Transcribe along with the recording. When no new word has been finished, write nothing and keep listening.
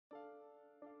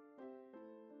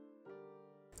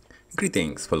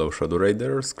Greetings, fellow Shadow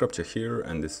Raiders, Krapcia here,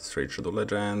 and this is Raid Shadow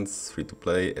Legends,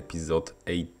 free-to-play, episode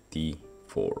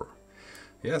 84.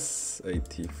 Yes,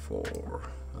 84.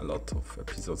 A lot of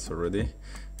episodes already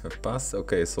have passed.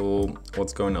 Okay, so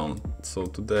what's going on? So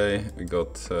today we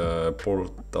got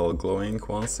portal glowing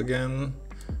once again,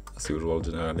 as usual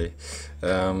generally,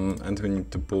 and we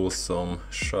need to pull some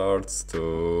shards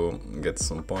to get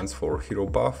some points for hero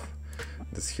buff.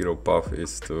 This hero buff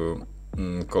is to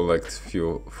collect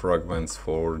few fragments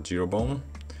for Jeroboam.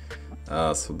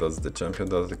 So that's the champion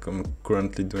that I'm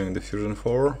currently doing the fusion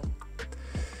for.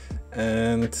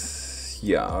 And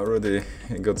yeah, I already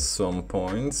got some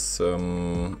points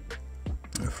from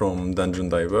dungeon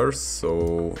divers,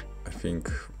 so I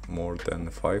think more than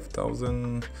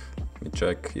 5,000. Let me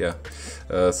check. Yeah,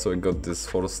 so I got this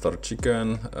 4-star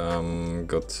chicken,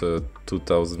 got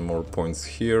 2,000 more points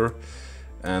here.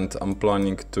 And I'm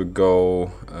planning to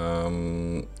go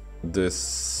this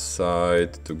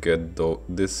side to get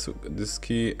this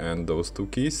key and those two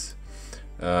keys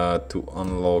to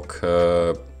unlock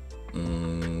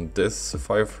this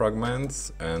 5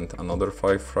 fragments and another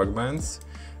 5 fragments,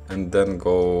 and then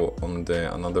go on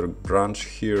the another branch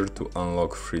here to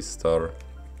unlock 3-star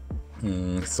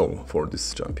soul for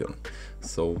this champion.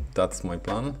 So that's my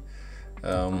plan.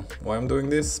 Why I'm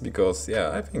doing this? Because yeah,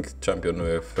 I think champion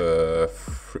with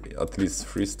at least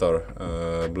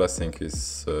 3-star blessing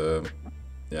is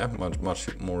yeah,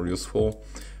 much more useful,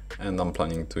 and I'm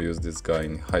planning to use this guy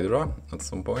in Hydra at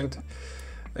some point.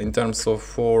 In terms of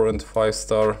 4 and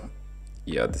 5-star,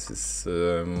 yeah, this is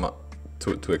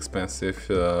too expensive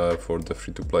for the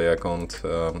free-to-play account.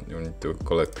 You need to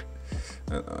collect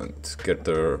and get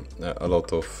a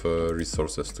lot of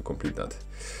resources to complete that.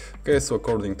 Okay, so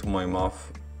according to my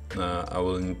math, I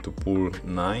will need to pull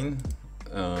 9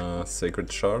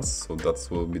 sacred shards, so that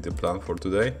will be the plan for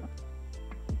today.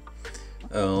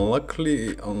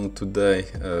 Luckily on today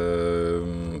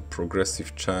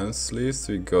progressive chance list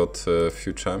we got a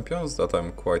few champions that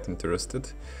I'm quite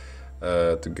interested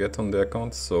to get on the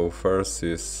account. So first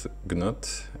is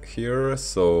Gnut here,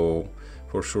 so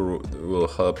for sure will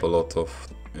help a lot of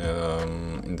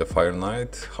in the Fire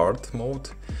Knight hard mode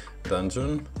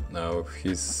dungeon. Now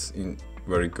he's in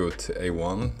very good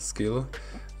A1 skill.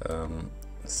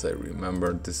 So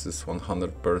remember, this is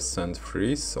 100%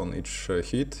 freeze on each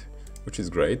hit, which is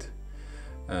great,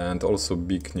 and also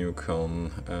big nuke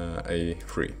on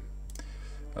A3.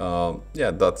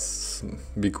 Yeah, that's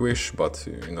big wish, but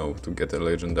you know, to get a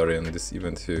legendary in this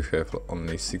event you have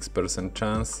only 6%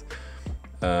 chance.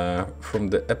 From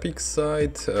the epic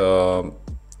side,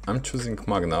 I'm choosing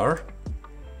Magnar.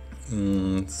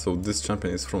 So this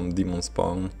champion is from Demon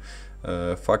Spawn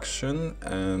faction,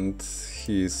 and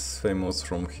he's famous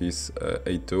from his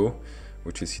A2,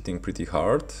 which is hitting pretty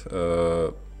hard,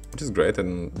 which is great,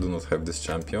 and do not have this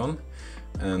champion.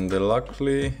 And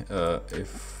luckily,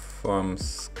 if I'm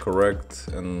correct,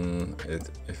 and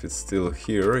if it's still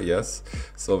here, yes,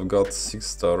 so I've got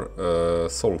 6-star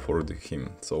soul for him,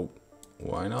 so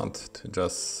why not to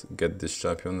just get this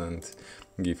champion and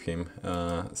give him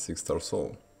 6-star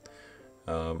soul.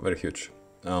 Very huge.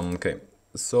 Okay,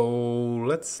 so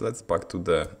let's back to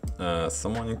the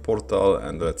summoning portal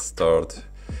and let's start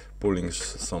pulling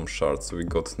some shards. We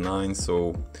got 9,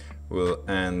 so we'll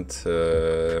end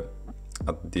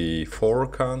at the 4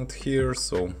 count here,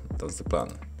 so that's the plan.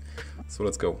 So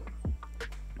let's go.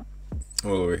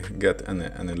 Will we get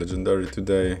any legendary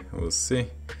today? We'll see.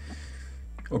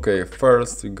 Okay,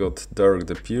 first we got Derek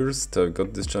the Pierced. I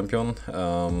got this champion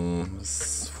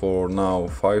for now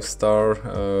 5-star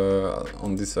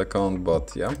on this account,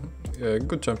 but yeah,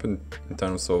 good champion in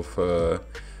terms of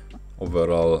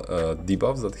overall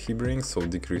debuffs that he brings. So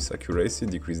decrease accuracy,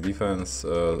 decrease defense,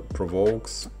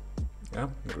 provokes. Yeah,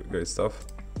 great stuff.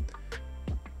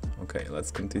 Okay, let's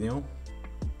continue.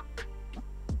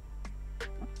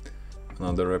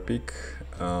 Another epic.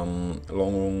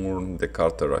 Longhorn the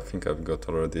Carter. I think I've got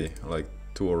already like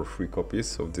 2 or 3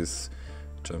 copies of this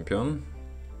champion,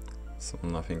 so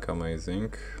nothing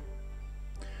amazing.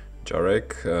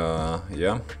 Jarek,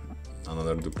 yeah,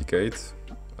 another duplicate.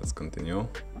 Let's continue.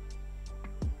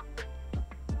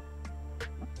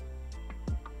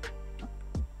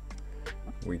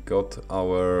 We got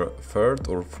our 3rd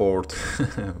or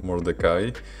 4th Mordecai.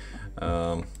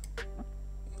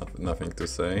 Nothing to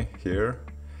say here.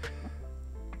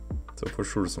 So for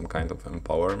sure some kind of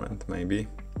empowerment maybe.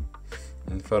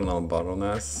 Infernal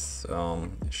Baroness,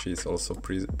 she's also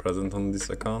present on this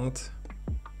account.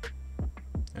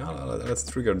 Yeah, let's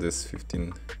trigger this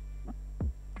 15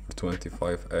 or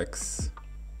 25x.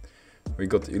 We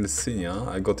got Ilsinia,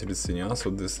 I got Ilsinia, so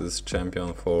this is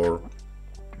champion for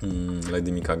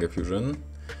Lady Mikage fusion,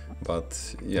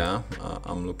 but yeah,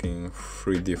 I'm looking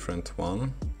 3 different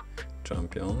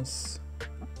champions.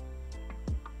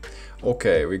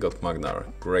 Okay, we got Magnar.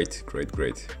 Great.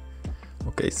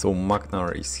 Okay, so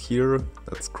Magnar is here.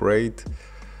 That's great.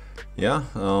 Yeah,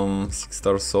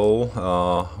 6-star soul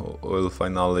will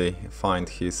finally find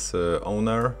his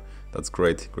owner. That's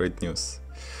great news.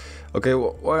 Okay,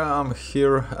 while I'm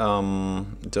here,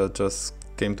 just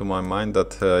came to my mind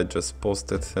that I just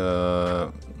posted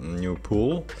a new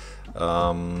pool.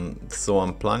 So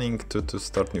I'm planning to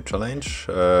start new challenge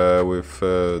with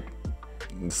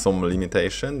some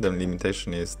limitation. The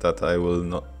limitation is that I will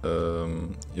not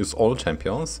use all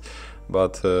champions,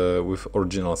 but with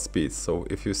original speed. So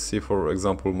if you see, for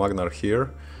example, Magnar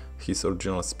here, his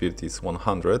original speed is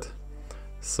 100.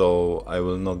 So I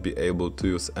will not be able to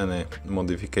use any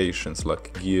modifications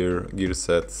like gear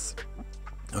sets,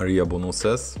 area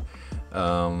bonuses.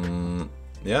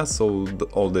 Yeah, so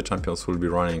all the champions will be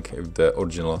running with the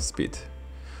original speed.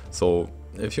 So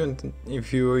if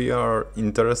you are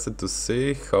interested to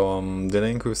see how I'm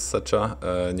dealing with such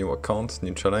a new account,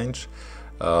 new challenge,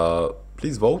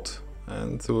 please vote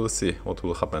and we'll see what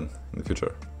will happen in the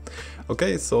future.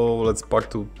 Okay, so let's back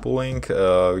to pulling.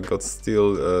 We got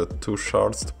still 2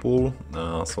 shards to pull,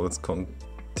 so let's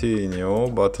continue,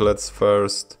 but let's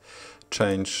first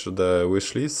change the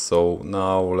wishlist. So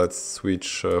now let's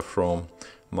switch from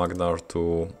Magnar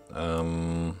to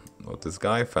this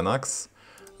guy, Phoenix.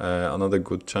 Another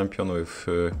good champion with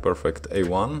perfect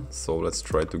A1, so let's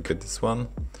try to get this one.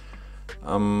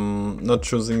 I'm not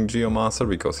choosing Geomancer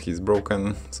because he's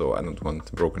broken, so I don't want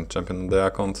broken champion on the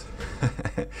account.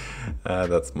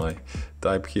 That's my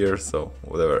type here, so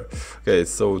whatever. Okay,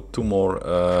 so 2 more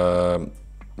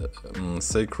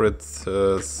sacred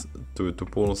to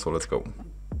pull, so let's go.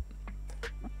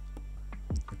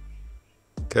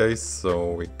 Okay,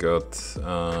 so we got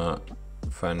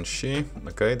Fanshi,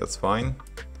 okay, that's fine.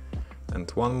 And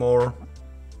 1 more,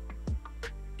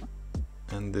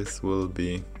 and this will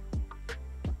be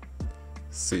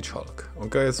Siege Hulk.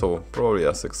 Okay, so probably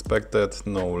as expected,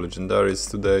 no legendaries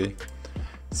today.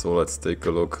 So let's take a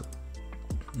look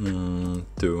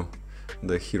to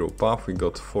the hero path. We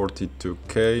got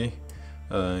 42k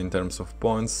in terms of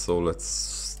points, so let's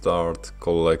start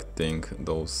collecting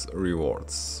those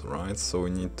rewards, right? So we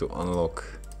need to unlock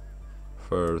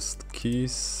first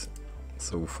keys.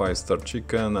 So 5-star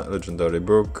chicken, legendary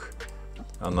book,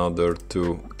 another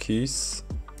 2 keys,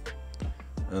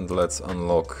 and let's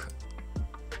unlock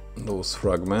those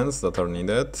fragments that are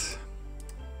needed.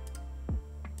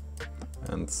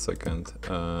 And second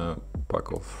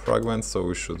pack of fragments, so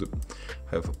we should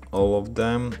have all of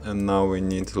them. And now we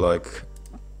need like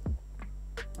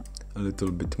a little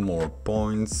bit more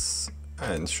points,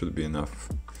 and should be enough.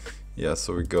 Yeah,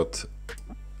 so we got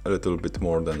a little bit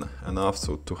more than enough,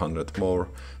 so 200 more.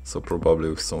 So probably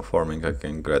with some farming I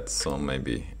can get some,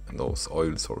 maybe those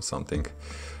oils or something.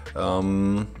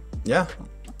 Yeah,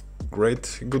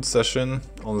 great, good session.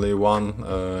 Only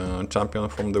 1 champion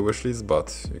from the wishlist,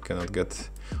 but you cannot get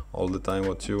all the time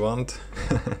what you want.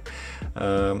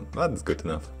 That's good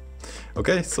enough.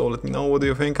 Okay, so let me know what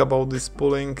you think about this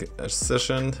pulling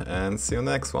session and see you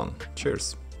next one.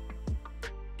 Cheers.